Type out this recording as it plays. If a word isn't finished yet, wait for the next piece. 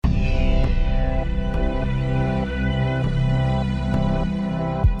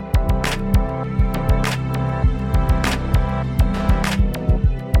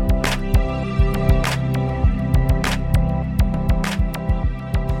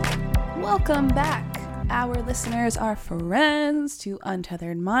Welcome back, our listeners, our friends, to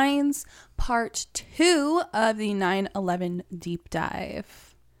Untethered Minds, part 2 of the 9/11 deep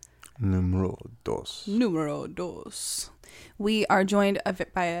dive. Numero dos. Numero dos. We are joined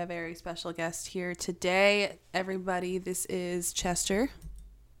by a very special guest here today. Everybody, this is Chester.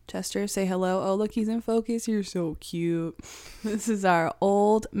 Chester, say hello. Oh, look, he's in focus. You're so cute. This is our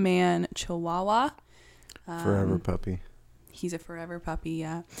old man Chihuahua. Forever puppy. He's a forever puppy,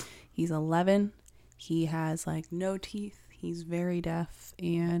 yeah. He's 11. He has like no teeth. He's very deaf,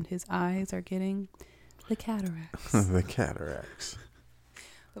 and his eyes are getting the cataracts. The cataracts.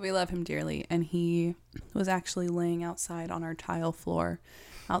 But we love him dearly, and he was actually laying outside on our tile floor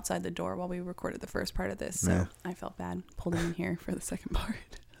outside the door while we recorded the first part of this. So Yeah. I felt bad. Pulled him in here for the second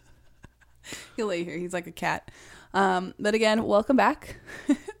part. He'll lay here. He's like a cat. But again, welcome back.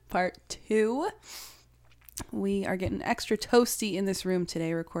 Part 2. We are getting extra toasty in this room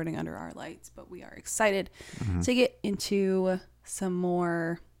today, recording under our lights, but we are excited to get into some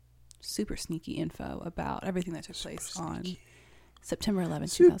more super sneaky info about everything that took place on September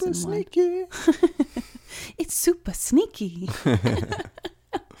 11th, 2001. Sneaky. It's super sneaky. She's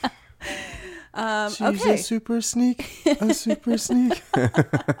Okay. a super sneak. A super sneak.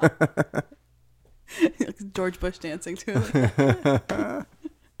 George Bush dancing to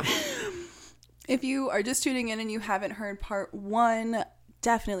it. If you are just tuning in and you haven't heard part 1,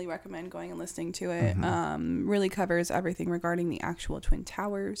 definitely recommend going and listening to it. Really covers everything regarding the actual Twin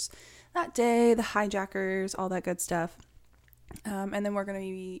Towers that day, the hijackers, all that good stuff. And then we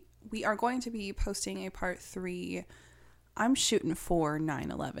are going to be posting a part 3. I'm shooting for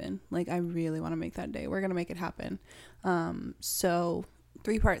 9/11. Like, I really want to make that day. We're going to make it happen. So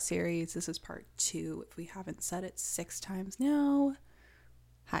 3-part series. This is part 2. If we haven't said it 6 times now.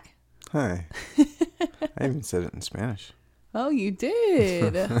 Hi. Hi. I even said it in Spanish. Oh, you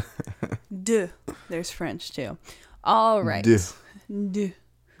did. Duh. There's French too. All right. Duh. Duh.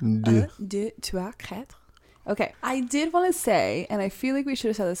 Duh. 2, 3, 4. Okay. I did want to say, and I feel like we should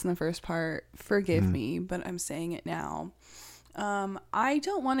have said this in the first part. Forgive me, but I'm saying it now. I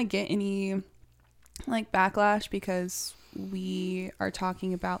don't want to get any like backlash because we are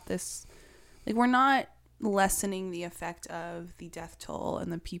talking about this. Like, we're not lessening the effect of the death toll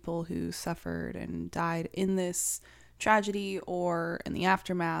and the people who suffered and died in this tragedy or in the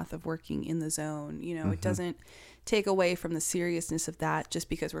aftermath of working in the zone. You know, it doesn't take away from the seriousness of that just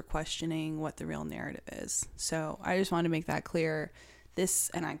because we're questioning what the real narrative is. So I just wanted to make that clear. This,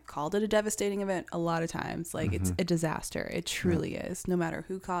 and I called it a devastating event a lot of times. Like, it's a disaster. It truly is. No matter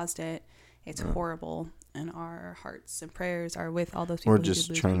who caused it, it's horrible. And our hearts and prayers are with all those people. We're who just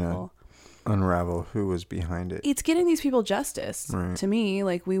did lose trying people. to unravel who was behind it. It's getting these people justice. Right. To me,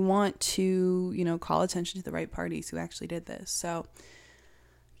 like, we want to, you know, call attention to the right parties who actually did this. So,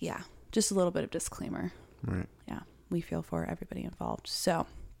 yeah, just a little bit of disclaimer. Right. Yeah, we feel for everybody involved. So,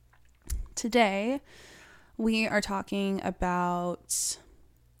 today we are talking about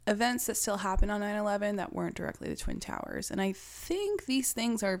events that still happened on 9/11 that weren't directly the Twin Towers. And I think these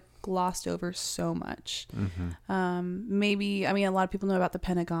things are glossed over so much. Maybe, I mean, a lot of people know about the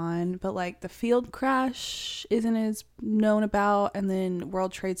Pentagon, but like the field crash isn't as known about. And then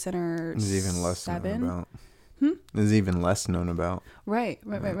World Trade Center There's even less 7. known about. There's even less known about. Right.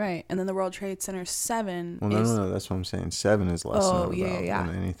 And then the World Trade Center 7 Well, no. That's what I'm saying. 7 is less known about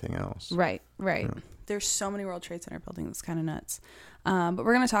than anything else. Right. Yeah. There's so many World Trade Center buildings. It's kind of nuts. But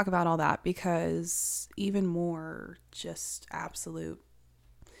we're going to talk about all that because even more just absolute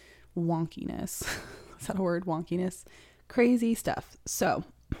wonkiness. Is that a word? Wonkiness. Crazy stuff. So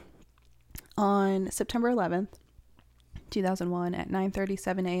on September 11th, 2001 at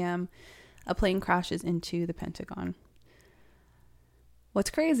 9:37 a.m., a plane crashes into the Pentagon.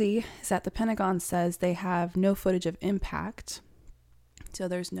 What's crazy is that the Pentagon says they have no footage of impact. So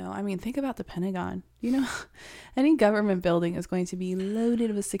there's no, I mean, think about the Pentagon. You know, any government building is going to be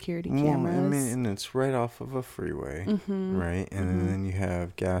loaded with security cameras. Well, I mean, and it's right off of a freeway, right? And then you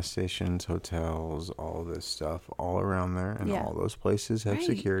have gas stations, hotels, all this stuff all around there. And all those places have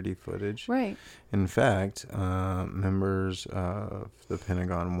security footage. Right. In fact, members of the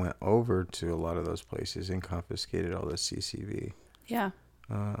Pentagon went over to a lot of those places and confiscated all the CCTV. Yeah.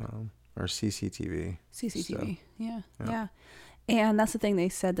 Or CCTV. CCTV. Yeah. And that's the thing. They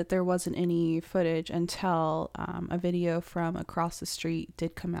said that there wasn't any footage until a video from across the street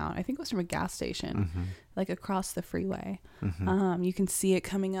did come out. I think it was from a gas station, like across the freeway. You can see it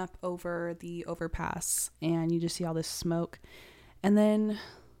coming up over the overpass, and you just see all this smoke. And then,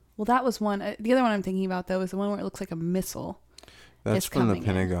 well, that was one. The other one I'm thinking about, though, is the one where it looks like a missile. That's from the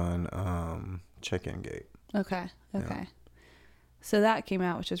Pentagon check-in gate. Okay. Yeah. So that came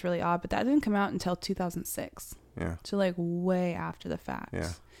out, which is really odd, but that didn't come out until 2006. Yeah. So like way after the fact.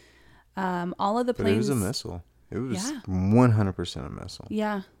 Yeah. All of the planes. But it was a missile. It was 100% a missile.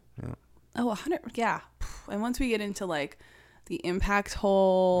 Yeah. Yeah. Oh, 100. Yeah. And once we get into like the impact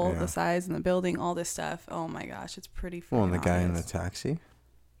hole, the size and the building, all this stuff. Oh my gosh, it's pretty. Well, and the guy in the taxi.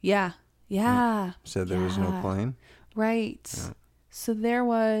 Yeah. Yeah. Said there was no plane. Right. Yeah. So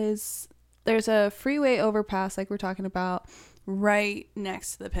there's a freeway overpass like we're talking about right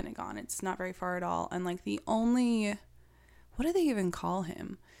next to the Pentagon. It's not very far at all. And like what do they even call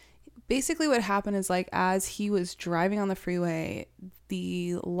him? Basically what happened is like as he was driving on the freeway,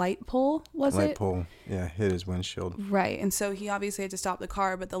 the light pole hit his windshield. Right. And so he obviously had to stop the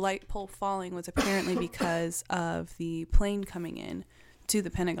car, but the light pole falling was apparently because of the plane coming in to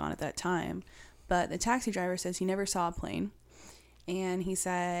the Pentagon at that time. But the taxi driver says he never saw a plane. And he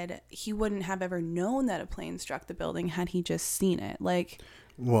said he wouldn't have ever known that a plane struck the building had he just seen it. Like,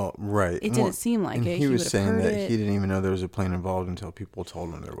 well, right. It didn't seem like it. He was saying that he didn't even know there was a plane involved until people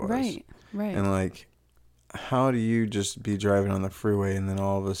told him there was. Right, right. And like, how do you just be driving on the freeway and then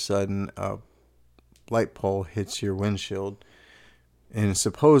all of a sudden a light pole hits your windshield? And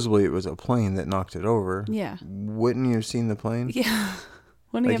supposedly it was a plane that knocked it over. Yeah. Wouldn't you have seen the plane? Yeah.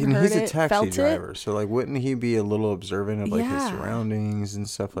 Wouldn't he have heard he's it, a taxi felt driver, it? so like, wouldn't he be a little observant of like his surroundings and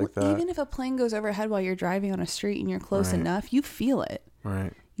stuff like that? Even if a plane goes overhead while you're driving on a street and you're close enough, you feel it.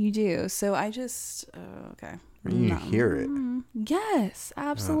 Right. You do. So I just okay. You hear it. Yes,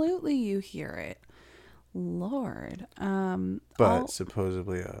 absolutely. You hear it. Lord. But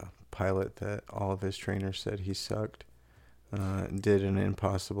supposedly a pilot that all of his trainers said he sucked. Did an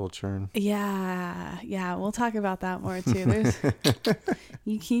impossible turn. Yeah, we'll talk about that more too.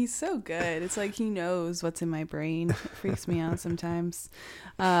 He's so good. It's like he knows what's in my brain. It freaks me out sometimes.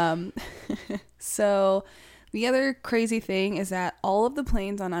 So the other crazy thing is that all of the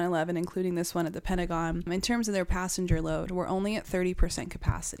planes on 9/11, including this one at the Pentagon, in terms of their passenger load, were only at 30%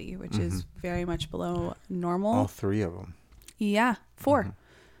 capacity, which is very much below normal. All three of them. Yeah, 4.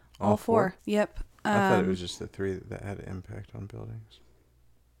 Mm-hmm. All four. Yep. I thought it was just the 3 that had an impact on buildings.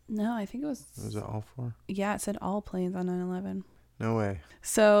 No, I think it was... Was it all 4? Yeah, it said all planes on 9/11. No way.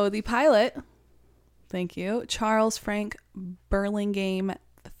 So the pilot, thank you, Charles Frank Burlingame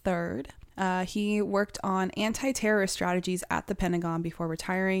III, he worked on anti-terrorist strategies at the Pentagon before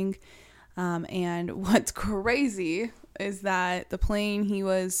retiring. And what's crazy is that the plane he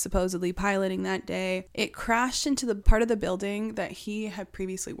was supposedly piloting that day, it crashed into the part of the building that he had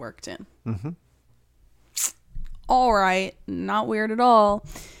previously worked in. Mm-hmm. All right, not weird at all.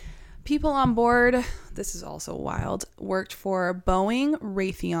 People on board, this is also wild, worked for Boeing,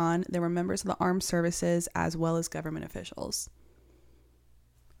 Raytheon. There were members of the armed services as well as government officials.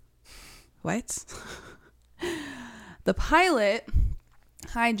 What? The pilot,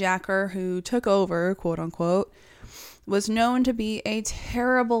 hijacker who took over, quote unquote, was known to be a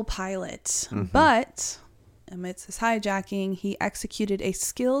terrible pilot. But amidst his hijacking, he executed a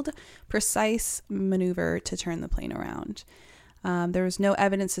skilled, precise maneuver to turn the plane around. There was no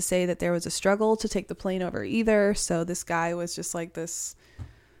evidence to say that there was a struggle to take the plane over either. So this guy was just like this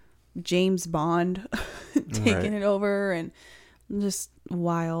James Bond taking it over, and just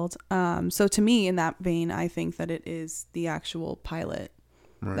wild. So to me, in that vein, I think that it is the actual pilot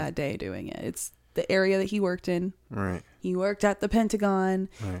that day doing it. It's the area that he worked in. Right. He worked at the Pentagon,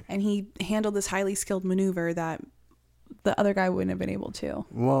 and he handled this highly skilled maneuver that the other guy wouldn't have been able to.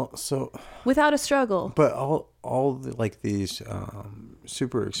 Well, so without a struggle. But all the, like these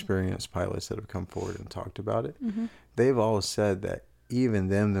super experienced pilots that have come forward and talked about it, they've all said that even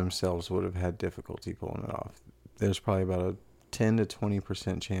themselves would have had difficulty pulling it off. There's probably about a 10 to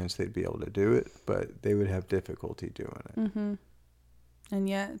 20% chance they'd be able to do it, but they would have difficulty doing it. And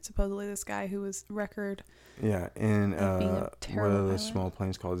yet, supposedly this guy who was record. Yeah, and what are those small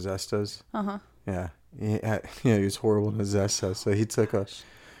planes called? Zestas? Yeah. He was horrible in a Zesta, so he took a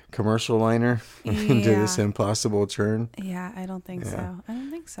commercial liner and did this impossible turn. Yeah, I don't think so. I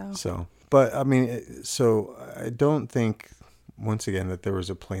don't think so. So, but I mean, so I don't think, once again, that there was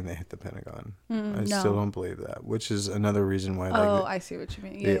a plane that hit the Pentagon. I still don't believe that, which is another reason why. I see what you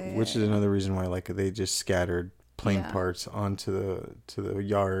mean. Which is another reason why, like, they just scattered plane parts onto the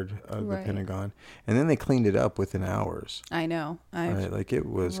yard of the Pentagon, and then they cleaned it up within hours. I know. Like it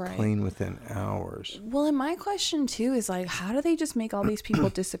was clean within hours. Well, and my question too is like, how do they just make all these people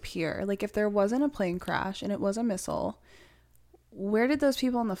disappear? Like, if there wasn't a plane crash and it was a missile, where did those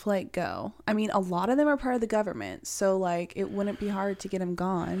people on the flight go? I mean, a lot of them are part of the government, so like it wouldn't be hard to get them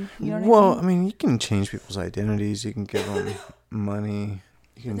gone. You know what I mean? I mean, you can change people's identities. You can give them money.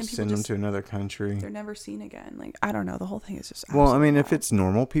 You You can send them to another country. They're never seen again. Like, I don't know. The whole thing is just. Well, I mean, if it's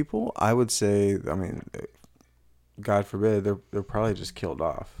normal people, I would say, I mean, God forbid, they're probably just killed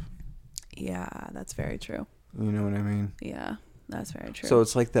off. Yeah, that's very true. You know what I mean? Yeah, that's very true. So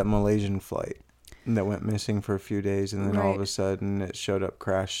it's like that Malaysian flight that went missing for a few days, and then all of a sudden it showed up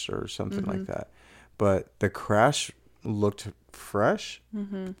crashed or something like that. But the crash looked fresh.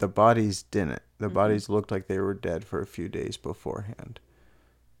 Mm-hmm. The bodies didn't. The bodies looked like they were dead for a few days beforehand.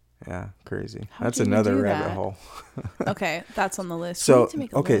 Yeah, crazy. That's another rabbit hole. Okay, that's on the list. So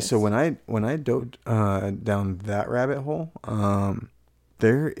so when I dove down that rabbit hole,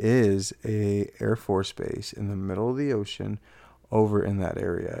 there is a Air Force base in the middle of the ocean over in that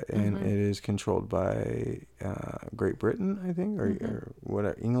area, and it is controlled by Great Britain, I think, or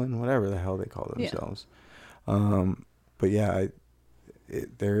whatever, England, whatever the hell they call themselves. Yeah. But yeah,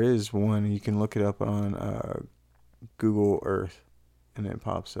 there is one. You can look it up on Google Earth, and it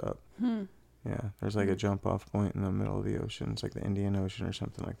pops up. Yeah, there's like a jump off point in the middle of the ocean. It's like the Indian Ocean or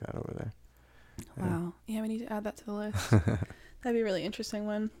something like that over there. Wow. Yeah, we need to add that to the list. That'd be a really interesting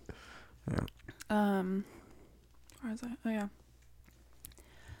one. Yeah. Where is that? Oh yeah.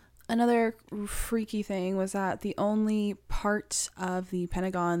 Another freaky thing was that the only part of the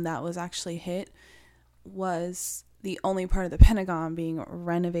Pentagon that was actually hit was the only part of the Pentagon being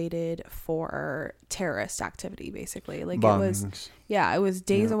renovated for terrorist activity, basically. Like bombings. It was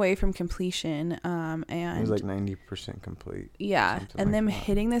days away from completion. And it was like 90% complete. Yeah. And them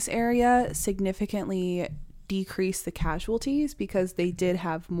hitting this area significantly decreased the casualties because they did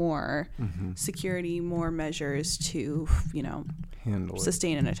have more security, more measures to, handle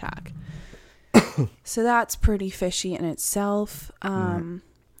sustain an attack. So that's pretty fishy in itself.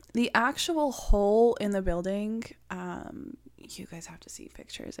 The actual hole in the building, you guys have to see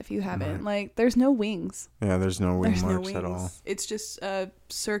pictures if you haven't. Like, there's no wings. Yeah, there's no wing marks at all. It's just a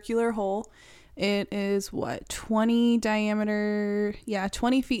circular hole. It is 20 diameter? Yeah,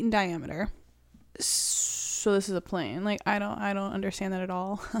 20 feet in diameter. So this is a plane. Like, I don't understand that at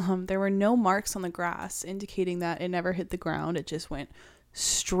all. There were no marks on the grass indicating that it never hit the ground. It just went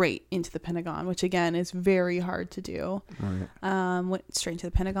straight into the Pentagon, which again is very hard to do. Right. Went straight into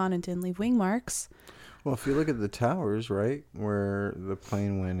the Pentagon and didn't leave wing marks. Well, if you look at the towers, right, where the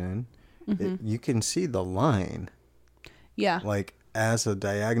plane went in, you can see the line. Yeah. Like as a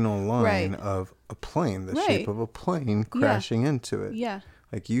diagonal line of a plane, the shape of a plane crashing into it. Yeah.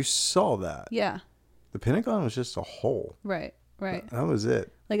 Like you saw that. Yeah. The Pentagon was just a hole. Right. That was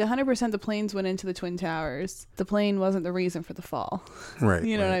it. Like 100% the planes went into the Twin Towers. The plane wasn't the reason for the fall. Right.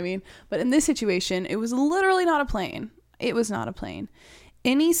 You know what I mean? But in this situation, it was literally not a plane. It was not a plane.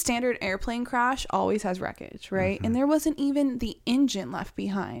 Any standard airplane crash always has wreckage, right? And there wasn't even the engine left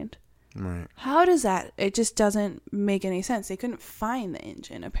behind. Right. How does that? It just doesn't make any sense. They couldn't find the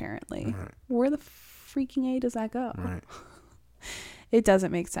engine, apparently. Right. Where the freaking A does that go? Right. It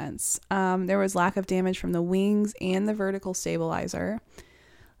doesn't make sense. There was lack of damage from the wings and the vertical stabilizer.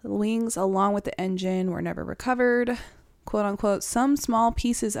 The wings, along with the engine, were never recovered. Quote unquote, some small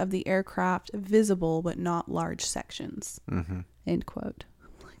pieces of the aircraft visible, but not large sections. End quote.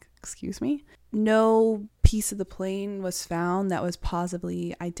 Like, excuse me? No piece of the plane was found that was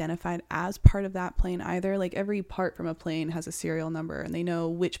possibly identified as part of that plane either. Like every part from a plane has a serial number and they know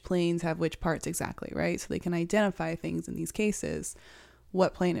which planes have which parts exactly, right? So they can identify things in these cases,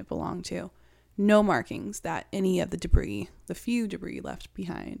 what plane it belonged to. No markings that any of the debris, the few debris left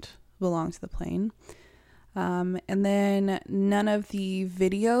behind, belonged to the plane. And then none of the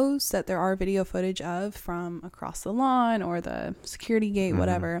videos that there are video footage of from across the lawn or the security gate,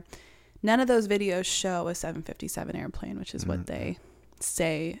 whatever, none of those videos show a 757 airplane, which is what they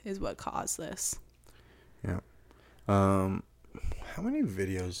say is what caused this. Yeah. How many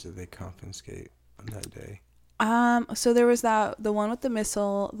videos did they confiscate on that day? So there was the one with the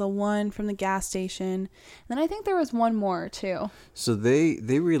missile, the one from the gas station, and then I think there was one more too. So they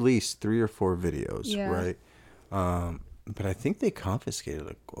released 3 or 4 videos, right? But I think they confiscated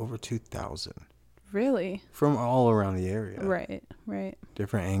like over 2,000. Really? From all around the area. Right.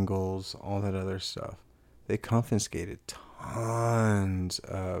 Different angles, all that other stuff. They confiscated tons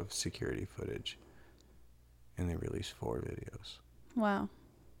of security footage, and they released 4 videos.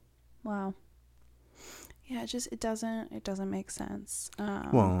 Wow. Yeah, it doesn't make sense.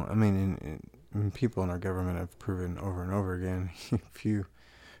 Well, I mean, people in our government have proven over and over again, if you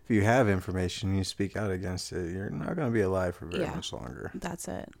have information and you speak out against it, you're not going to be alive for very much longer. That's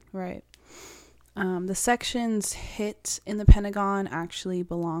it, right? The sections hit in the Pentagon actually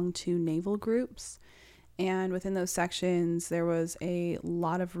belong to naval groups, and within those sections, there was a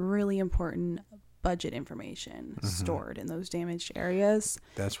lot of really important budget information stored in those damaged areas.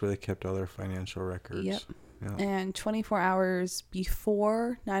 That's where they kept all their financial records. Yep. Yeah. And 24 hours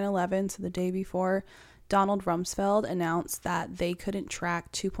before 9/11, so the day before, Donald Rumsfeld announced that they couldn't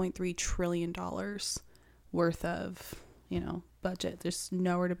track $2.3 trillion worth of, budget. There's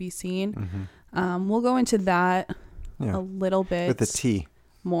nowhere to be seen. We'll go into that a little bit. With the T.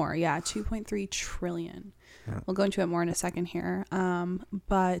 More. Yeah, 2.3 trillion. Yeah. We'll go into it more in a second here.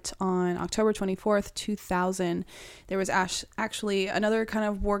 But on October 24th, 2000, there was actually another kind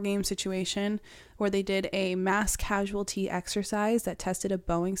of war game situation where they did a mass casualty exercise that tested a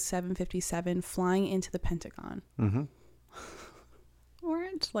Boeing 757 flying into the Pentagon.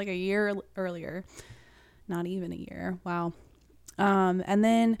 Weren't like a year earlier. Not even a year. Wow. And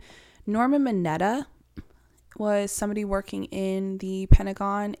then Norman Mineta was somebody working in the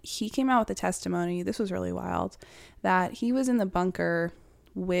Pentagon. He came out with a testimony, this was really wild, that he was in the bunker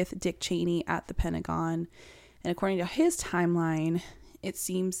with Dick Cheney at the Pentagon. And according to his timeline, it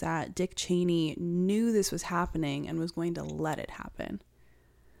seems that Dick Cheney knew this was happening and was going to let it happen.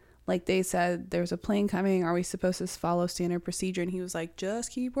 Like they said, there's a plane coming. Are we supposed to follow standard procedure? And he was like,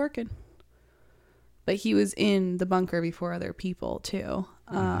 just keep working. But he was in the bunker before other people, too.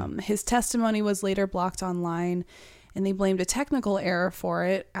 His testimony was later blocked online, and they blamed a technical error for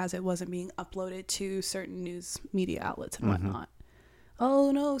it as it wasn't being uploaded to certain news media outlets and whatnot.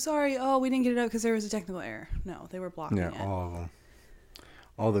 Oh, no, sorry. Oh, we didn't get it out because there was a technical error. No, they were blocking it. Yeah, all of them.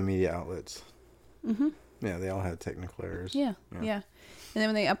 All the media outlets. Yeah, they all had technical errors. Yeah. And then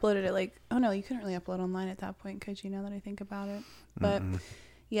when they uploaded it, like, oh, no, you couldn't really upload online at that point, could you, now that I think about it? But,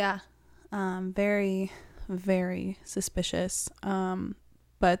 yeah. Very, very suspicious.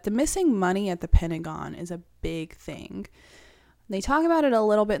 But the missing money at the Pentagon is a big thing. They talk about it a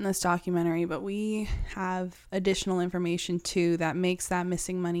little bit in this documentary, but we have additional information too that makes that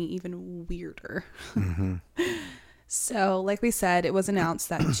missing money even weirder. So, like we said, it was announced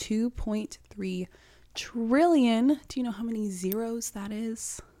that 2.3 trillion. Do you know how many zeros that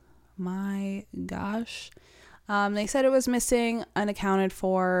is? My gosh. They said it was missing, unaccounted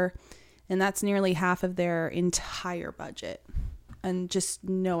for. And that's nearly half of their entire budget. And just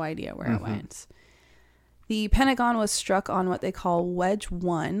no idea where it went. The Pentagon was struck on what they call Wedge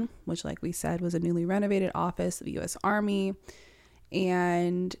 1, which, like we said, was a newly renovated office of the U.S. Army.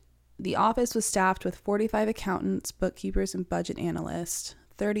 And the office was staffed with 45 accountants, bookkeepers, and budget analysts,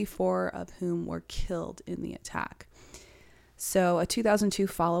 34 of whom were killed in the attack. So a 2002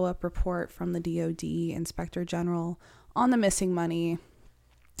 follow-up report from the DoD Inspector General on the missing money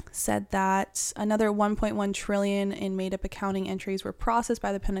said that another 1.1 trillion in made-up accounting entries were processed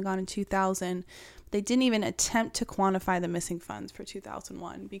by the Pentagon in 2000. They didn't even attempt to quantify the missing funds for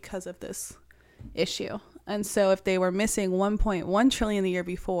 2001 because of this issue. And so if they were missing 1.1 trillion the year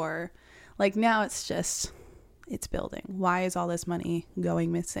before, like now it's building. Why is all this money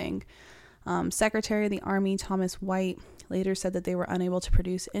going missing? Secretary of the Army Thomas White later said that they were unable to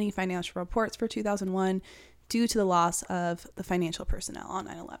produce any financial reports for 2001 due to the loss of the financial personnel on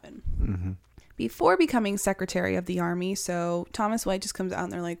 9/11. Before becoming Secretary of the Army, so Thomas White just comes out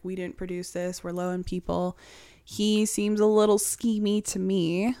and they're like, we didn't produce this, we're low on people. He seems a little schemy to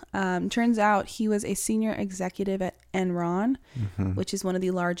me. Turns out he was a senior executive at Enron, which is one of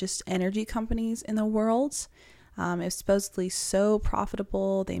the largest energy companies in the world. It was supposedly so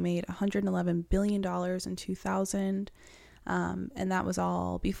profitable. They made $111 billion in 2000. And that was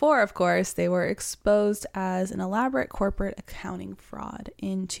all before, of course, they were exposed as an elaborate corporate accounting fraud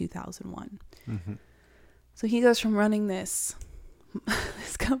in 2001. So he goes from running this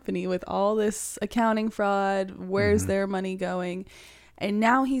company with all this accounting fraud, where's their money going? And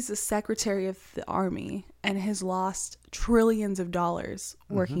now he's the Secretary of the Army and has lost trillions of dollars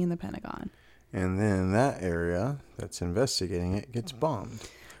working in the Pentagon. And then that area that's investigating it gets bombed,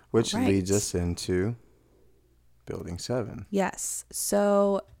 which leads us into Building 7. Yes.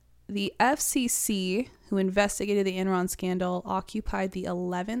 So the FCC, who investigated the Enron scandal, occupied the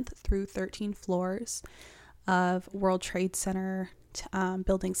 11th through 13th floors of World Trade Center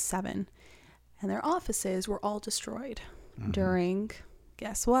Building 7. And their offices were all destroyed during,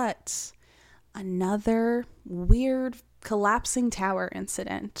 guess what? Another weird collapsing tower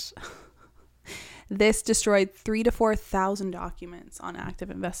incident. This destroyed 3,000 to 4,000 documents on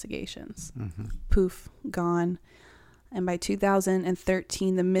active investigations. Poof, gone. And by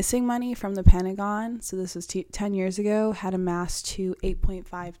 2013, the missing money from the Pentagon, so this was 10 years ago, had amassed to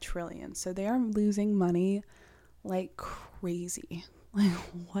 8.5 trillion. So they are losing money like crazy. Like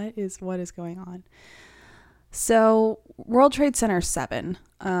what is going on? So World Trade Center 7,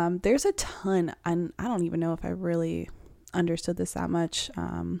 there's a ton, and I don't even know if I really understood this that much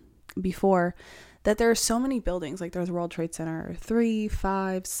before. that there are so many buildings. Like there's World Trade Center 3,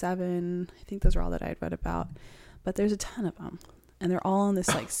 5, 7. I think those are all that I'd read about. But there's a ton of them. And they're all in this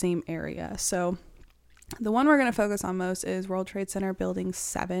like same area. So the one we're going to focus on most is World Trade Center Building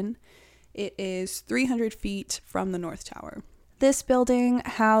 7. It is 300 feet from the North Tower. This building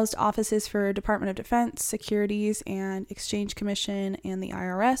housed offices for Department of Defense, Securities and Exchange Commission, and the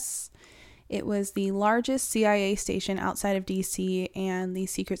IRS. It was the largest CIA station outside of DC and the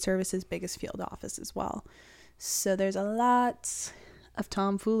Secret Service's biggest field office as well. So there's a lot of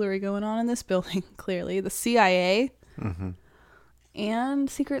tomfoolery going on in this building, clearly. The CIA and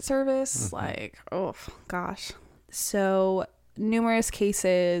Secret Service, like, oh gosh. So numerous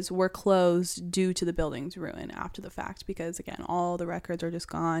cases were closed due to the building's ruin after the fact because, again, all the records are just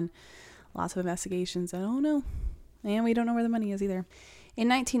gone. Lots of investigations. I don't know. And we don't know where the money is either. In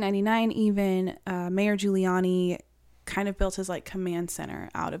 1999, even Mayor Giuliani kind of built his like command center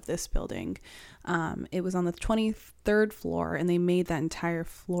out of this building. It was on the 23rd floor, and they made that entire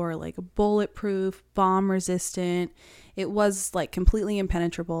floor like bulletproof, bomb resistant. It was like completely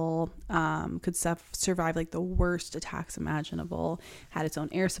impenetrable, could survive like the worst attacks imaginable, had its own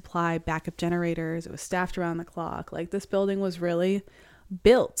air supply, backup generators. It was staffed around the clock. Like this building was really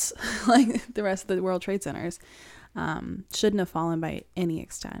built like the rest of the World Trade Centers. Shouldn't have fallen by any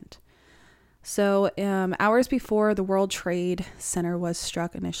extent. So hours before the World Trade Center was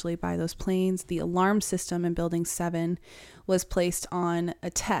struck initially by those planes, the alarm system in Building 7 was placed on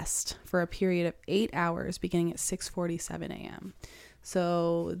a test for a period of 8 hours beginning at 6:47 a.m.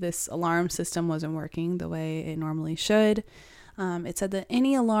 So this alarm system wasn't working the way it normally should. It said that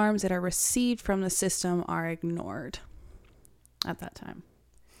any alarms that are received from the system are ignored at that time.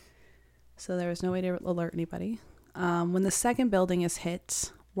 So there was no way to alert anybody. When the second building is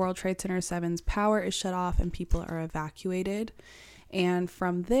hit, World Trade Center 7's power is shut off and people are evacuated. And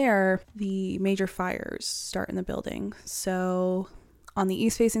from there, the major fires start in the building. So on the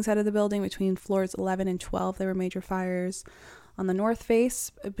east-facing side of the building, between floors 11 and 12, there were major fires. On the north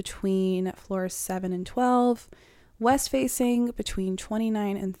face, between floors 7 and 12. West-facing, between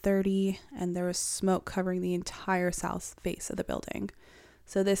 29 and 30. And there was smoke covering the entire south face of the building.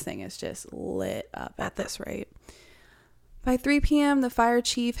 So this thing is just lit up at this rate. By 3 p.m., the fire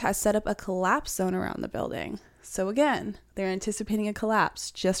chief has set up a collapse zone around the building. So again, they're anticipating a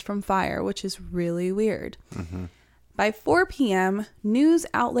collapse just from fire, which is really weird. By 4 p.m., news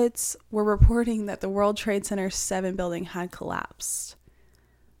outlets were reporting that the World Trade Center 7 building had collapsed.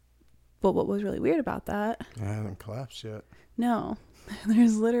 But what was really weird about that? It hasn't collapsed yet. No.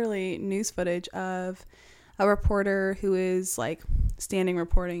 There's literally news footage of a reporter who is like standing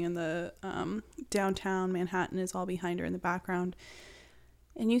reporting in the downtown Manhattan is all behind her in the background.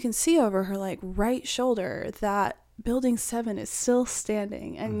 And you can see over her like right shoulder that Building 7 is still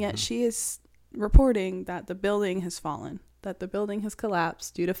standing. And yet she is reporting that the building has fallen, that the building has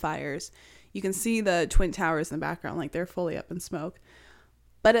collapsed due to fires. You can see the Twin Towers in the background, like they're fully up in smoke.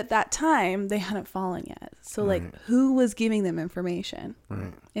 But at that time, they hadn't fallen yet. So like who was giving them information?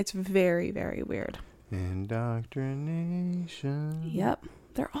 Right. It's very, very weird. Indoctrination. Yep.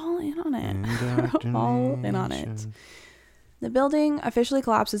 They're all in on it. They're all in on it. The building officially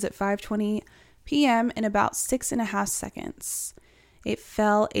collapses at 5:20 p.m. in about 6.5 seconds. It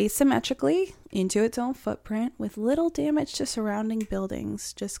fell asymmetrically into its own footprint with little damage to surrounding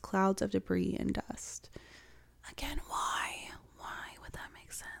buildings, just clouds of debris and dust. Again, why? Why would that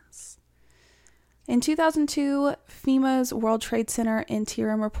make sense? In 2002, FEMA's World Trade Center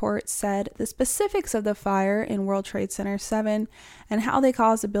interim report said the specifics of the fire in World Trade Center 7 and how they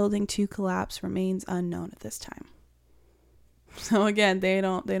caused the building to collapse remains unknown at this time. So again, they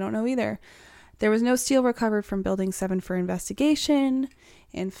don't know either. There was no steel recovered from Building 7 for investigation,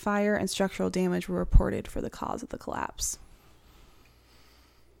 and fire and structural damage were reported for the cause of the collapse.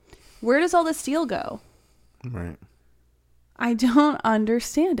 Where does all the steel go? Right. I don't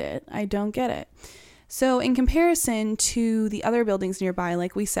understand it. I don't get it. So in comparison to the other buildings nearby,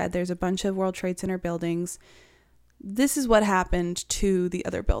 like we said, there's a bunch of World Trade Center buildings. This is what happened to the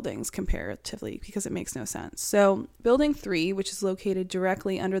other buildings comparatively, because it makes no sense. So Building 3, which is located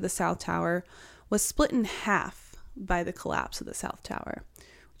directly under the South Tower, was split in half by the collapse of the South Tower,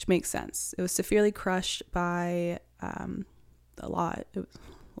 which makes sense. It was severely crushed by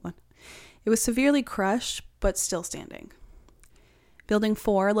It was severely crushed, but still standing. Building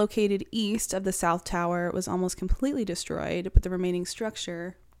 4, located east of the South Tower, was almost completely destroyed, but the remaining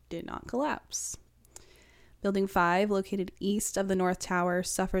structure did not collapse. Building 5, located east of the North Tower,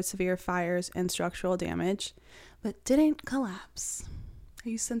 suffered severe fires and structural damage, but didn't collapse. Are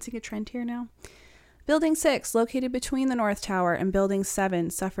you sensing a trend here now? Building 6, located between the North Tower and Building 7,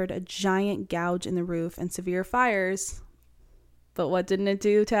 suffered a giant gouge in the roof and severe fires. But what didn't it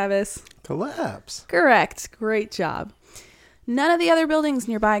do, Tavis? Collapse. Correct. Great job. None of the other buildings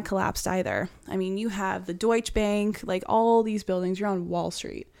nearby collapsed either. I mean, you have the Deutsche Bank, like all these buildings. You're on Wall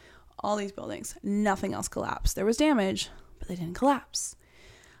Street. All these buildings. Nothing else collapsed. There was damage, but they didn't collapse.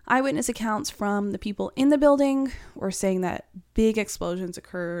 Eyewitness accounts from the people in the building were saying that big explosions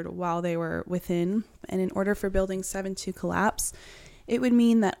occurred while they were within. And in order for Building 7 to collapse, it would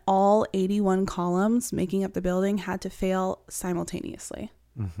mean that all 81 columns making up the building had to fail simultaneously.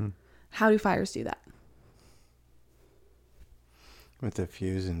 Mm-hmm. How do fires do that? With the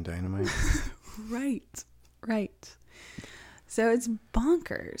fuse and dynamite. Right. So it's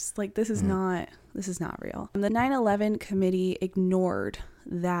bonkers. Like, this is not real. And the 9/11 committee ignored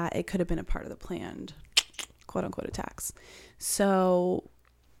that it could have been a part of the planned quote unquote attacks. So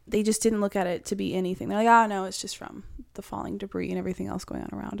they just didn't look at it to be anything. They're like, oh no, it's just from the falling debris and everything else going on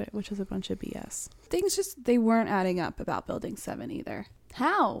around it, which is a bunch of BS. Things just, they weren't adding up about Building 7 either.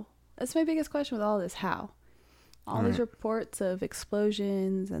 How? That's my biggest question with all this. How? All these reports of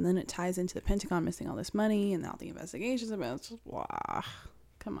explosions, and then it ties into the Pentagon missing all this money and all the investigations about it. It's just, wow.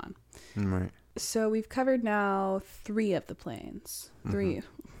 Come on. Right. So we've covered now 3 of the planes. 3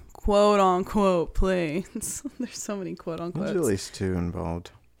 quote unquote planes. There's so many quote unquote. There's at least 2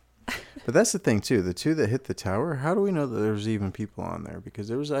 involved. But that's the thing too. The 2 that hit the tower, how do we know that there was even people on there? Because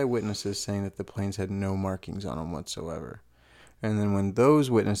there was eyewitnesses saying that the planes had no markings on them whatsoever. And then when those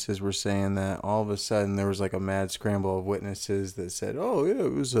witnesses were saying that, all of a sudden there was like a mad scramble of witnesses that said, oh, yeah,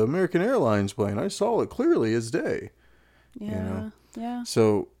 it was an American Airlines plane. I saw it clearly as day. Yeah. You know? Yeah.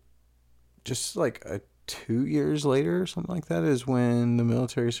 So just like 2 years later or something like that is when the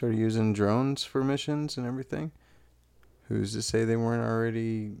military started using drones for missions and everything. Who's to say they weren't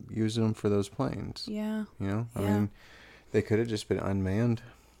already using them for those planes? Yeah. You know? I Yeah. mean, they could have just been unmanned.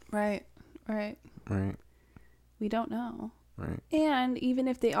 Right. We don't know. Right. And even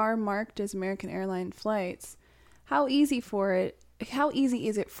if they are marked as American airline flights, how easy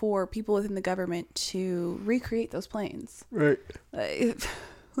is it for people within the government to recreate those planes? Right.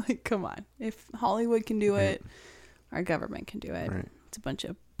 Like, come on. If Hollywood can do it, our government can do it. Right. It's a bunch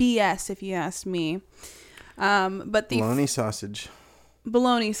of BS, if you ask me. But the bologna sausage.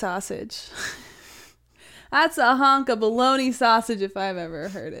 Bologna sausage. That's a hunk of bologna sausage if I've ever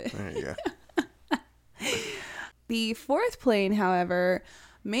heard it. There you go. The 4th plane, however,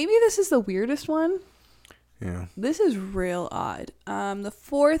 maybe this is the weirdest one. Yeah. This is real odd. The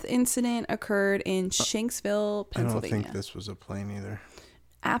 4th incident occurred in Shanksville, Pennsylvania. I don't think this was a plane either.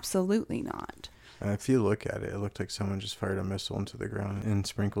 Absolutely not. If you look at it, it looked like someone just fired a missile into the ground and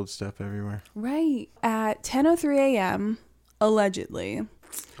sprinkled stuff everywhere. Right. At 10:03 a.m., allegedly,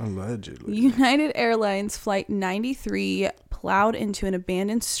 United Airlines Flight 93 plowed into an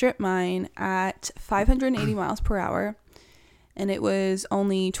abandoned strip mine at 580 miles per hour, and it was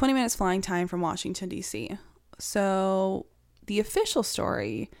only 20 minutes flying time from Washington, D.C. So the official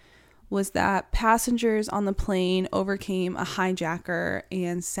story was that passengers on the plane overcame a hijacker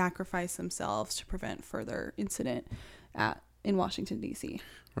and sacrificed themselves to prevent further incident in Washington, D.C.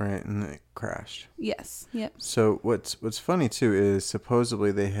 Right, and it crashed. Yes. Yep. So what's funny too is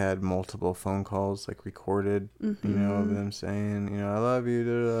supposedly they had multiple phone calls like recorded, you know, of them saying, you know, I love you,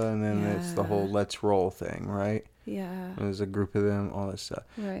 and then it's the whole let's roll thing, right? Yeah. There's a group of them, all this stuff.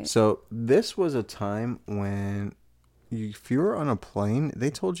 Right. So this was a time when if you were on a plane,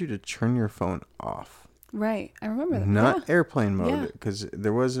 they told you to turn your phone off. Right. I remember that. Not airplane mode, because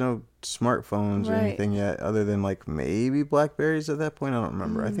there was no smartphones or anything yet, other than like maybe Blackberries at that point. I don't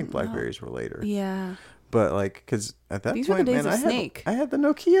remember. I think Blackberries were later. Yeah. But like, because at that These point, were the days man, of Snake. I had the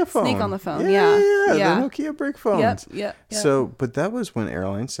Nokia phone. Snake on the phone. Yeah. Yeah. The Nokia brick phones. Yep. So, but that was when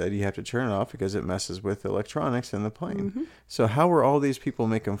airlines said you have to turn it off because it messes with electronics in the plane. So how were all these people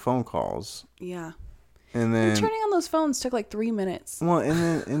making phone calls? Yeah. And then turning on those phones took like 3 minutes. Well,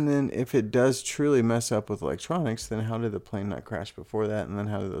 and then if it does truly mess up with electronics, then how did the plane not crash before that? And then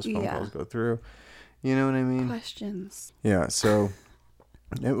how did those phone calls go through? You know what I mean? Questions. Yeah. So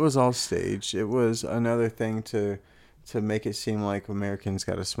it was all staged. It was another thing to make it seem like Americans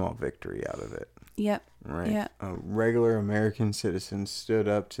got a small victory out of it. Yep. Right. Yeah. Regular American citizens stood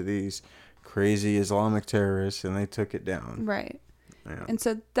up to these crazy Islamic terrorists and they took it down. Right. Yeah. And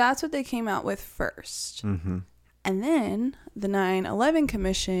so that's what they came out with first. Mm-hmm. And then the 9/11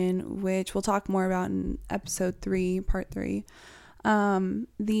 Commission, which we'll talk more about in episode 3, part 3. The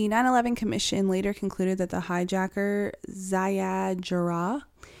 9/11 Commission later concluded that the hijacker, Ziad Jarrah,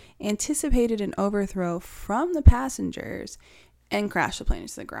 anticipated an overthrow from the passengers and crashed the plane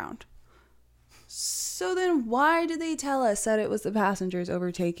into the ground. So then why did they tell us that it was the passengers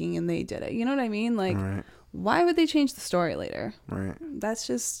overtaking and they did it? You know what I mean? Like, Right. why would they change the story later? Right. That's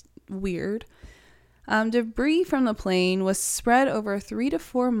just weird. Debris from the plane was spread over a 3 to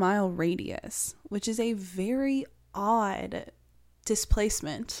 4 mile radius, which is a very odd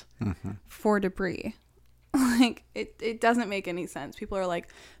displacement for debris. Like, it doesn't make any sense. People are like,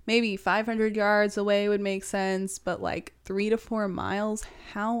 maybe 500 yards away would make sense, but like 3 to 4 miles?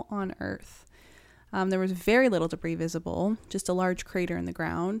 How on earth? There was very little debris visible, just a large crater in the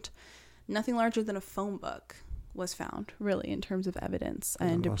ground. Nothing larger than a phone book was found, really, in terms of evidence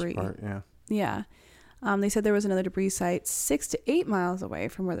and debris. Most part, yeah. Yeah. They said there was another debris site 6 to 8 miles away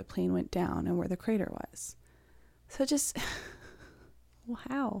from where the plane went down and where the crater was. So just,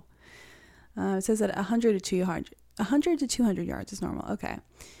 wow. It says that 100 to 200 yards is normal. Okay.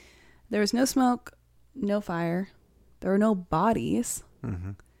 There was no smoke, no fire. There were no bodies.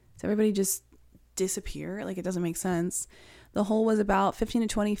 Mm-hmm. So everybody just disappear. Like, it doesn't make sense. The hole was about 15 to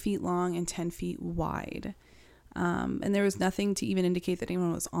 20 feet long and 10 feet wide. And there was nothing to even indicate that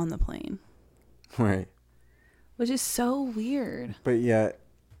anyone was on the plane. Right. Which is so weird. But yet,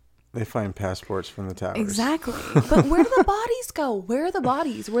 they find passports from the towers. Exactly. But where do the bodies go? Where are the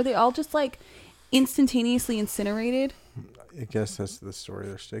bodies? Were they all just like instantaneously incinerated? I guess that's the story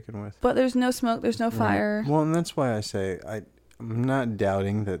they're sticking with. But there's no smoke, there's no fire. Right. Well, and that's why I say I'm not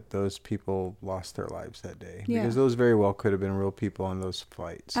doubting that those people lost their lives that day. Yeah. Because those very well could have been real people on those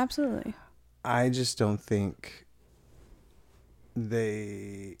flights. Absolutely. I just don't think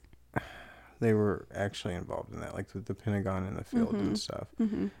they were actually involved in that, like the Pentagon in the field and stuff.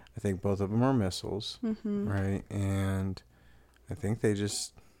 Mm-hmm. I think both of them are missiles, right? And I think they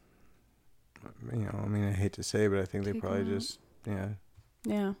just, I mean, I hate to say it, but I think they probably just,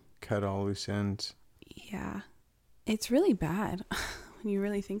 cut all loose ends. Yeah. It's really bad when you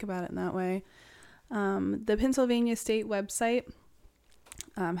really think about it in that way. The Pennsylvania State website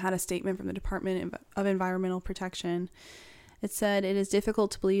had a statement from the Department of Environmental Protection. It said, "It is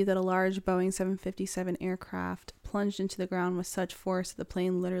difficult to believe that a large Boeing 757 aircraft plunged into the ground with such force that the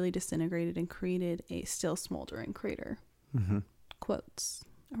plane literally disintegrated and created a still smoldering crater." Mm-hmm. Quotes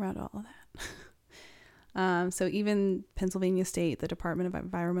around all of that. So even Pennsylvania State, the Department of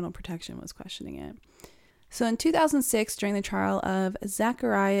Environmental Protection, was questioning it. So in 2006, during the trial of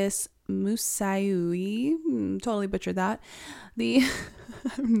Zacharias Moussaoui, totally butchered that,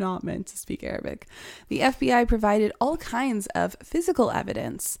 I'm not meant to speak Arabic. The FBI provided all kinds of physical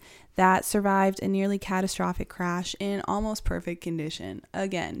evidence that survived a nearly catastrophic crash in almost perfect condition.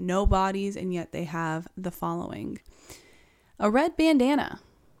 Again, no bodies, and yet they have the following. A red bandana.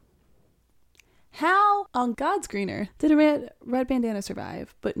 How on God's greener did a red bandana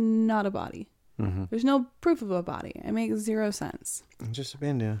survive, but not a body? Mm-hmm. There's no proof of a body. It makes zero sense. Just a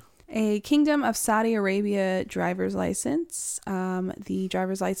bandana. A Kingdom of Saudi Arabia driver's license. The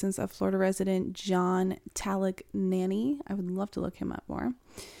driver's license of Florida resident John Talagnani. I would love to look him up more.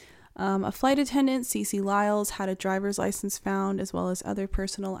 A flight attendant, Cece Lyles, had a driver's license found, as well as other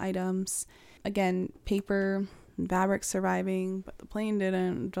personal items. Again, paper and fabric surviving, but the plane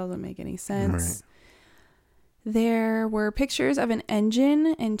didn't. Doesn't make any sense. Right. There were pictures of an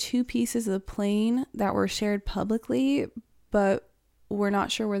engine and 2 pieces of the plane that were shared publicly, but we're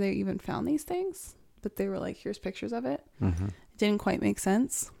not sure where they even found these things. But they were like, here's pictures of it. Mm-hmm. It didn't quite make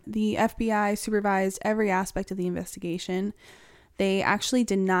sense. The FBI supervised every aspect of the investigation. They actually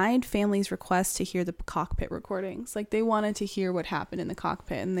denied families' requests to hear the cockpit recordings. Like, they wanted to hear what happened in the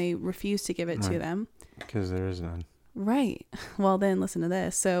cockpit, and they refused to give it to them. Because there is none. Right. Well, then listen to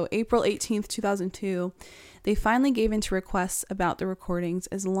this. So April 18th, 2002, they finally gave in to requests about the recordings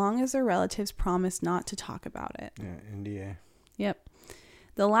as long as their relatives promised not to talk about it. Yeah, NDA. Yep.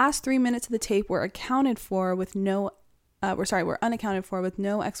 The last 3 minutes of the tape were unaccounted for with no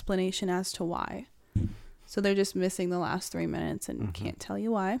explanation as to why. So they're just missing the last 3 minutes and can't tell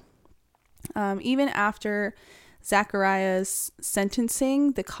you why. Even after Zachariah's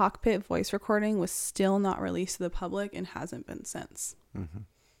sentencing, the cockpit voice recording was still not released to the public and hasn't been since. Mm-hmm.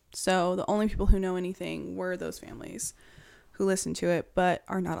 So the only people who know anything were those families who listened to it, but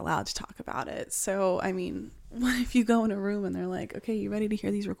are not allowed to talk about it. So, I mean, what if you go in a room and they're like, okay, you ready to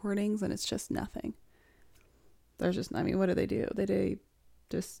hear these recordings? And it's just nothing. There's just, I mean, what do? They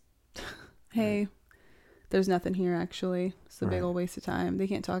just, hey, there's nothing here, actually. It's a big old waste of time. They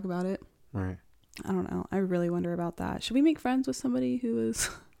can't talk about it. Right. I don't know. I really wonder about that. Should we make friends with somebody who is...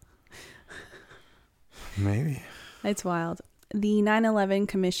 Maybe. It's wild. The 9/11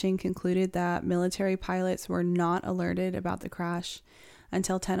 Commission concluded that military pilots were not alerted about the crash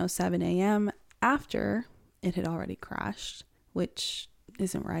until 10:07 a.m. after it had already crashed, which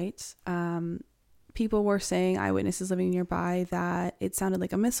isn't right. people were saying, eyewitnesses living nearby, that it sounded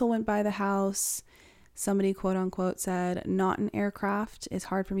like a missile went by the house. Somebody, quote unquote, said, not an aircraft. It's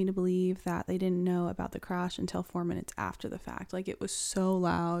hard for me to believe that they didn't know about the crash until 4 minutes after the fact. Like, it was so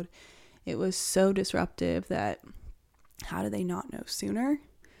loud. It was so disruptive that how did they not know sooner?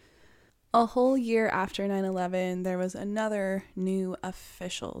 A whole year after 9/11, there was another new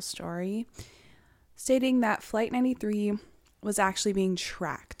official story stating that Flight 93 was actually being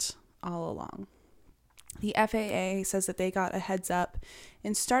tracked all along. The FAA says that they got a heads up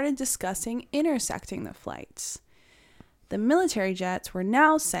and started discussing intersecting the flights. The military jets were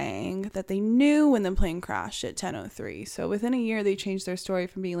now saying that they knew when the plane crashed at 10:03. So within a year, they changed their story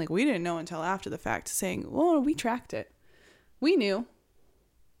from being like, we didn't know until after the fact, to saying, well, we tracked it. We knew.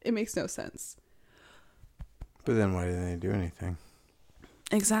 It makes no sense. But then why didn't they do anything?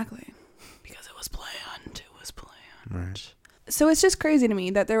 Exactly. Because it was planned. It was planned. Right. So it's just crazy to me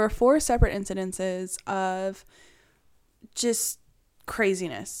that there were 4 separate incidences of just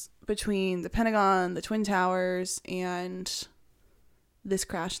craziness between the Pentagon, the Twin Towers, and this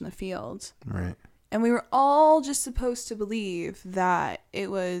crash in the field. Right. And we were all just supposed to believe that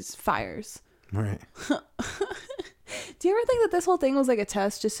it was fires. Right. Do you ever think that this whole thing was like a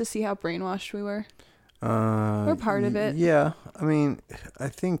test just to see how brainwashed we were? We're part of it. Yeah. I mean, I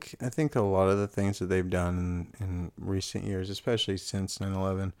think a lot of the things that they've done in recent years, especially since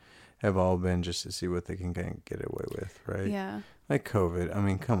 9/11, have all been just to see what they can get away with, right? Yeah. Like COVID. I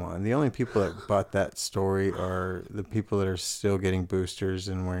mean, come on. The only people that bought that story are the people that are still getting boosters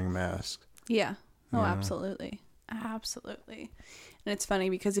and wearing masks. Yeah. Oh, Yeah. Absolutely. Absolutely. And it's funny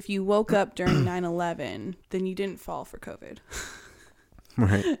because if you woke up during 9/11, then you didn't fall for COVID.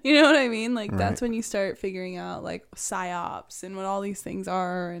 Right. You know what I mean? Like, Right. That's when you start figuring out, like, psyops and what all these things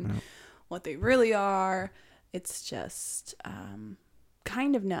are and what they really are. It's just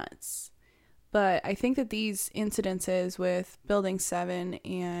kind of nuts. But I think that these incidences with Building 7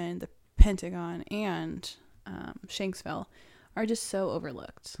 and the Pentagon and Shanksville are just so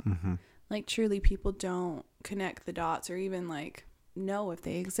overlooked. Mm-hmm. Like, truly, people don't connect the dots or even, like, know if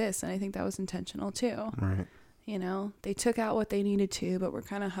they exist. And I think that was intentional, too. Right. You know, they took out what they needed to, but we're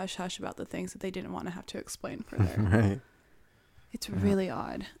kind of hush-hush about the things that they didn't want to have to explain further. Right. It's really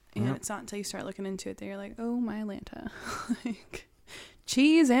odd. And Yeah. it's not until you start looking into it that you're like, oh, my Lanta. Like,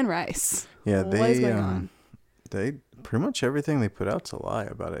 cheese and rice. Yeah, What is going on? they pretty much everything they put out's a lie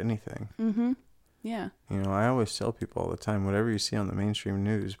about anything. Mm-hmm. Yeah. You know, I always tell people all the time, whatever you see on the mainstream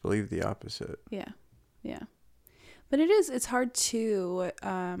news, believe the opposite. Yeah. Yeah. But it's hard to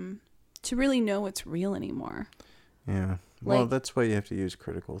really know what's real anymore. Yeah. Well, Like- that's why you have to use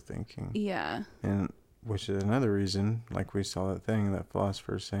critical thinking. Yeah. And which is another reason, like we saw that thing, that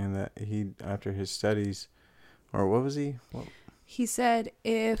philosopher saying that he, after his studies, or what was he? He said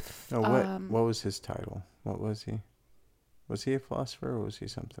if... What was his title? What was he? Was he a philosopher or was he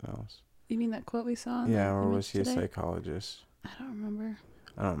something else? You mean that quote we saw? in Yeah, the or image was he a today? psychologist? I don't remember.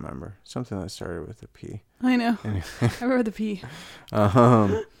 I don't remember. Something that started with a P. I know. Anyway. I remember the P.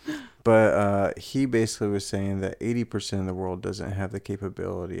 But he basically was saying that 80% of the world doesn't have the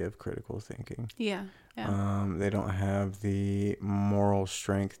capability of critical thinking. Yeah. Yeah. They don't have the moral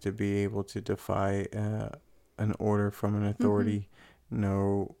strength to be able to defy an order from an authority,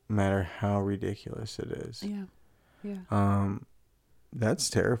 no matter how ridiculous it is. Yeah. Yeah. That's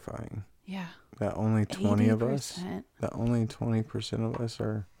terrifying. Yeah. That only 20 of 80%. us, that only 20% of us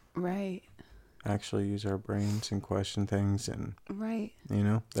are Right. actually use our brains and question things, and Right. you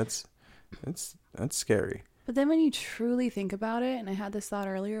know, that's scary. But then when you truly think about it, and I had this thought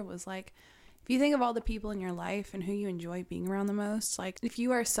earlier, was like, if you think of all the people in your life and who you enjoy being around the most, like if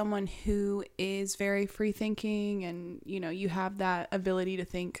you are someone who is very free thinking and, you know, you have that ability to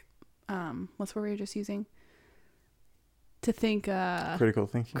think, what's the word we were just using? To think, Critical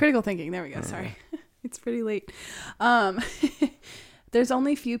thinking. critical thinking. There we go. Sorry. It's pretty late. There's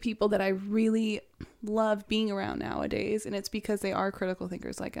only few people that I really love being around nowadays, and it's because they are critical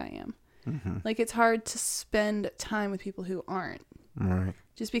thinkers like I am. Mm-hmm. Like, it's hard to spend time with people who aren't, Right.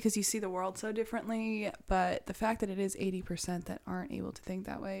 just because you see the world so differently. But the fact that it is 80% that aren't able to think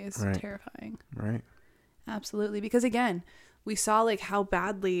that way is Right. terrifying. Right. Absolutely. Because again, we saw like how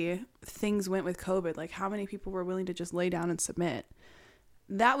badly things went with COVID, like how many people were willing to just lay down and submit.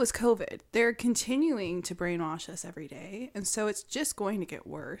 That was COVID. They're continuing to brainwash us every day. And so it's just going to get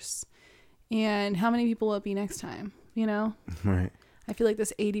worse. And how many people will it be next time? You know? Right. I feel like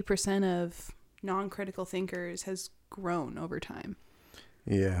this 80% of non-critical thinkers has grown over time.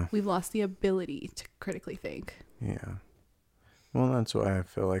 Yeah. We've lost the ability to critically think. Yeah. Well, that's why I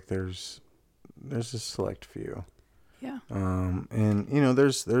feel like there's a select few. Yeah. And you know,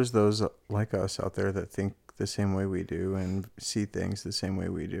 there's those like us out there that think the same way we do and see things the same way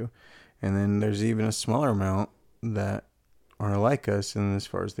we do. And then there's even a smaller amount that are like us in as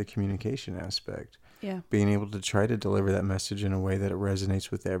far as the communication aspect. Yeah. Being able to try to deliver that message in a way that it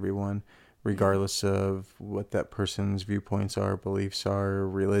resonates with everyone, regardless of what that person's viewpoints are, beliefs are,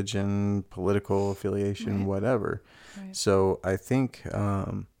 religion, political affiliation, Right. whatever. Right. So I think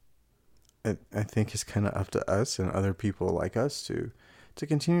I think it's kind of up to us and other people like us to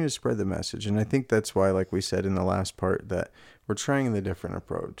continue to spread the message. And I think that's why, like we said in the last part, that we're trying the different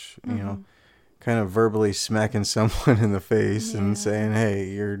approach, you know, kind of verbally smacking someone in the face and saying, hey,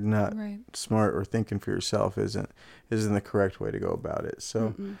 you're not smart, or thinking for yourself isn't the correct way to go about it.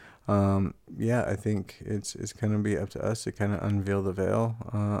 So, yeah, I think it's going to be up to us to kind of unveil the veil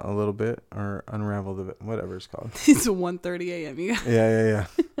a little bit, or unravel the, whatever it's called. It's 1:30 a.m. You guys. Yeah.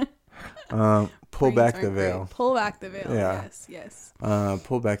 Pull back the veil. Great. Pull back the veil. Yeah. Yes.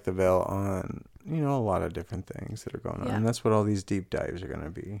 Pull back the veil on, you know, a lot of different things that are going on. And that's what all these deep dives are going to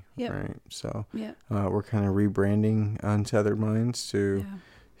be. Yep. Right. So We're kind of rebranding Untethered Minds to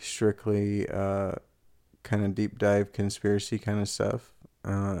strictly kind of deep dive conspiracy kind of stuff.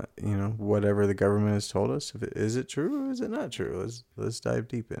 You know, whatever the government has told us, is it true or is it not true? Let's dive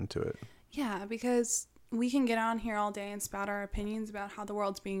deep into it. Yeah, because we can get on here all day and spout our opinions about how the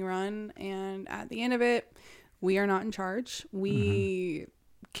world's being run, and at the end of it, we are not in charge. We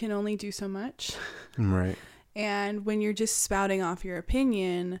can only do so much. Right. And when you're just spouting off your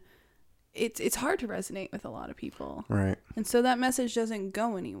opinion, it's hard to resonate with a lot of people. Right. And so that message doesn't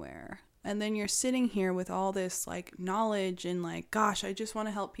go anywhere. And then you're sitting here with all this like knowledge and like, gosh, I just want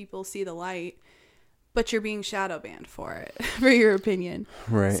to help people see the light, but you're being shadow banned for it, for your opinion.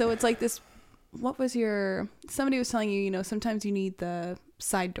 Right. So it's like this. Somebody was telling you, you know, sometimes you need the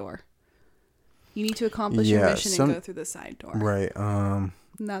side door. You need to accomplish your mission and go through the side door. Right. And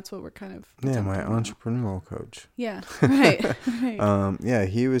that's what we're kind of. Yeah, my entrepreneurial coach. Yeah. Right. Yeah,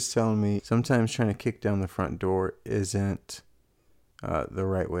 he was telling me sometimes trying to kick down the front door isn't the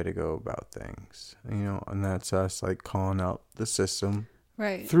right way to go about things. You know, and that's us like calling out the system.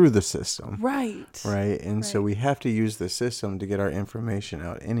 Right. Through the system. Right. Right. And so we have to use the system to get our information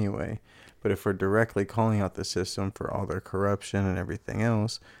out anyway. But if we're directly calling out the system for all their corruption and everything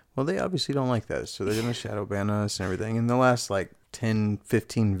else, well, they obviously don't like that. So they're going to shadow ban us and everything. And the last like 10,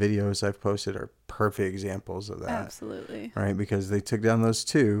 15 videos I've posted are perfect examples of that. Absolutely. Right? Because they took down those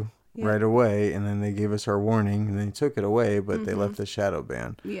two right away, and then they gave us our warning, and they took it away, but they left the shadow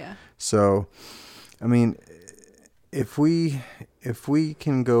ban. Yeah. So, I mean, if we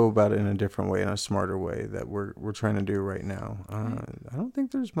can go about it in a different way, in a smarter way that we're trying to do right now, I don't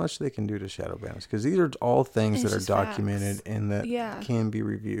think there's much they can do to shadow ban us, because these are all things that are documented facts. And that can be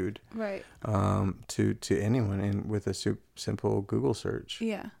reviewed to anyone with a simple Google search.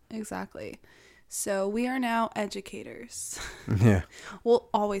 Yeah, exactly. So we are now educators. Yeah. We'll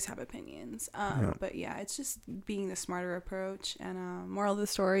always have opinions. But yeah, it's just being the smarter approach. And moral of the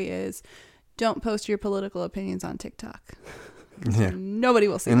story is, don't post your political opinions on TikTok. Yeah. Nobody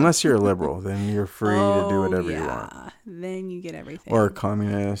will see unless you're a liberal, then you're free to do whatever you want. Then you get everything. Or a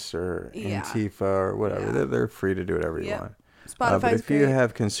communist or Antifa or whatever. Yeah. They're free to do whatever you want. Spotify's but if you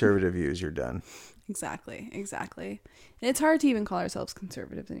have conservative views, you're done. Exactly. And it's hard to even call ourselves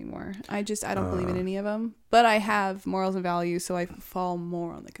conservatives anymore. I don't believe in any of them. But I have morals and values, so I fall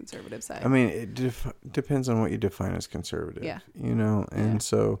more on the conservative side. I mean, it depends on what you define as conservative. Yeah. You know, and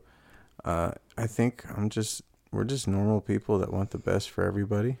so I think we're just normal people that want the best for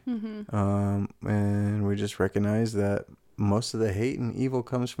everybody. Mm-hmm. And we just recognize that most of the hate and evil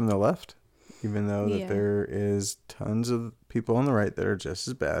comes from the left, even though that there is tons of people on the right that are just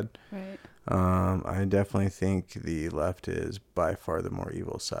as bad. Right. I definitely think the left is by far the more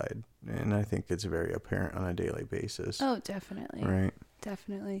evil side. And I think it's very apparent on a daily basis. Oh, definitely. Right.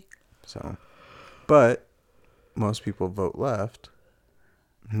 Definitely. So, but most people vote left,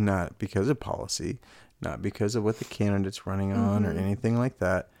 not because of policy, not because of what the candidate's running on or anything like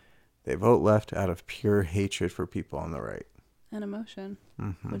that. They vote left out of pure hatred for people on the right. An emotion,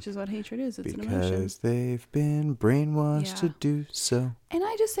 which is what hatred is. It's because an emotion. Because they've been brainwashed to do so. And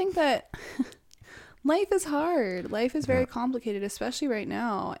I just think that life is hard. Life is very complicated, especially right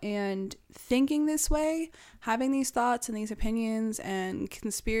now. And thinking this way, having these thoughts and these opinions and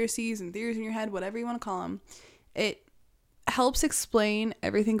conspiracies and theories in your head, whatever you want to call them, it helps explain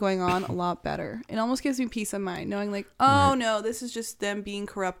everything going on a lot better. It almost gives me peace of mind knowing like, oh no, this is just them being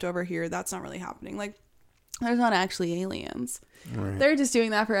corrupt over here. That's not really happening. Like, there's not actually aliens. Right. They're just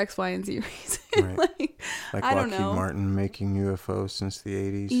doing that for X, Y, and Z reason. Right. like I don't Lockheed know. Martin making UFOs since the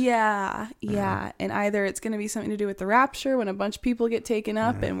 80s. Yeah. And either it's going to be something to do with the rapture when a bunch of people get taken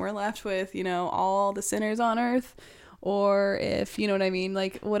up and we're left with, all the sinners on earth, or if, you know what I mean?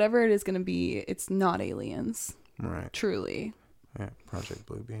 Like, whatever it is going to be, it's not aliens. Right. Truly. Yeah. Project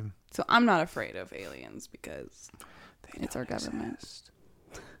Bluebeam. So I'm not afraid of aliens because it's our government. Exist.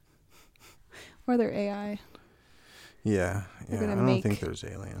 Or their AI. Yeah. I gonna don't think there's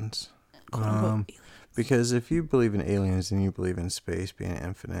aliens. Aliens. Because if you believe in aliens, then you believe in space being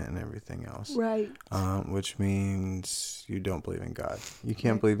infinite and everything else. Right. Which means you don't believe in God. You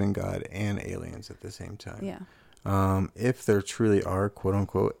can't believe in God and aliens at the same time. Yeah. If there truly are quote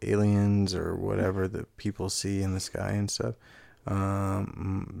unquote aliens or whatever that people see in the sky and stuff,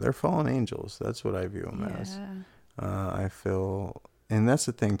 they're fallen angels. That's what I view them as. I feel, and that's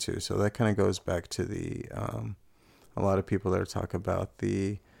the thing too. So that kind of goes back to the, a lot of people that talk about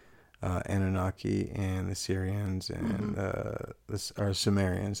the Anunnaki and the Syrians and or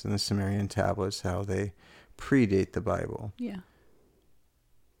Sumerians and the Sumerian tablets, how they predate the Bible. Yeah.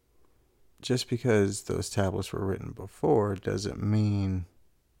 Just because those tablets were written before doesn't mean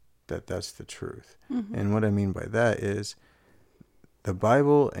that that's the truth. And what I mean by that is the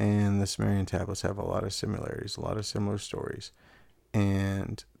Bible and the Sumerian tablets have a lot of similarities, a lot of similar stories.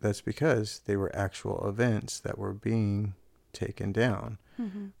 And that's because they were actual events that were being taken down.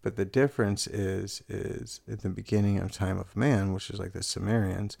 But the difference is at the beginning of time of man, which is like the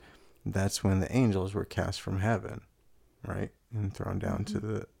Sumerians, that's when the angels were cast from heaven, right? And thrown down to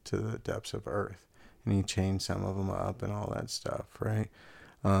the depths of earth. And he chained some of them up and all that stuff, right?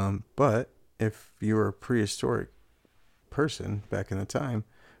 But if you were a prehistoric person back in the time,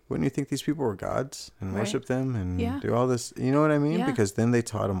 wouldn't you think these people were gods and worship them and do all this? You know what I mean? Yeah. Because then they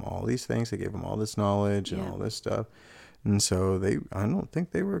taught them all these things. They gave them all this knowledge and all this stuff. And so I don't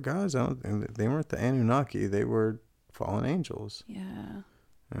think they were gods. I don't think they weren't the Anunnaki. They were fallen angels. Yeah.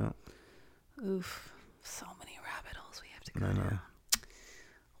 Yeah. Oof. So many rabbit holes we have to go I know. down.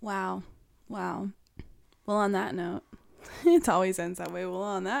 Wow. Well, on that note, it always ends that way. Well,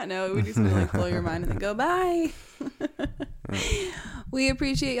 on that note, we just gonna like blow your mind and then go bye. We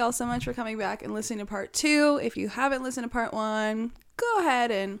appreciate y'all so much for coming back and listening to part 2. If you haven't listened to part 1, go ahead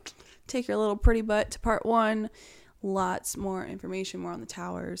and take your little pretty butt to part 1. Lots more information, more on the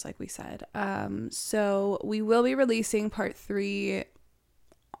towers, like we said. So we will be releasing part 3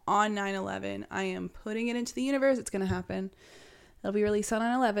 on 9/11. I am putting it into the universe. It's going to happen. It'll be released on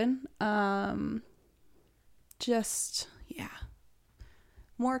 9/11.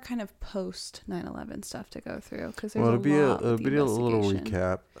 More kind of post 9/11 stuff to go through because there's it'll be a little investigation.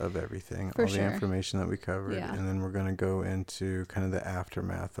 recap of everything, For all sure. the information that we covered, Yeah. and then we're going to go into kind of the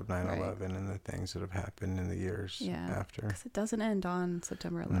aftermath of 9/11 and the things that have happened in the years after. Because it doesn't end on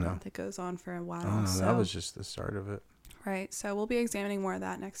September 11th. No. It goes on for a while. Oh, no, so. that was just the start of it. Right. So we'll be examining more of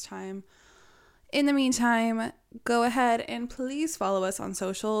that next time. In the meantime, go ahead and please follow us on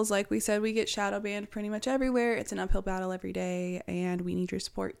socials. Like we said, we get shadow banned pretty much everywhere. It's an uphill battle every day, and we need your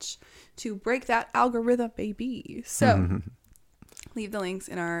support to break that algorithm, baby. So leave the links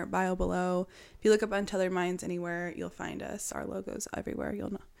in our bio below. If you look up Untethered Minds anywhere, you'll find us. Our logo's everywhere.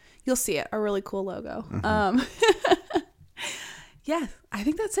 You'll see it. Our really cool logo. Yeah, I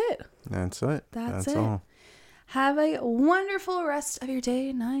think that's it. That's it. That's it. All. Have a wonderful rest of your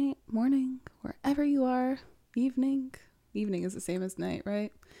day, night, morning, wherever you are. Evening. Evening is the same as night,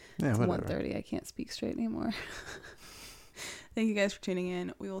 right? Yeah, It's whatever. 1:30. I can't speak straight anymore. Thank you guys for tuning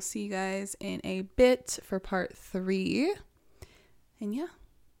in. We will see you guys in a bit for part 3. And yeah,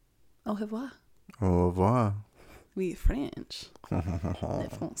 au revoir. Au revoir. We French. Le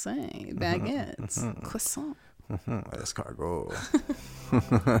français. Baguettes. Croissant. Escargot.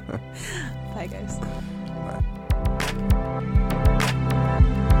 Bye, guys. Bye.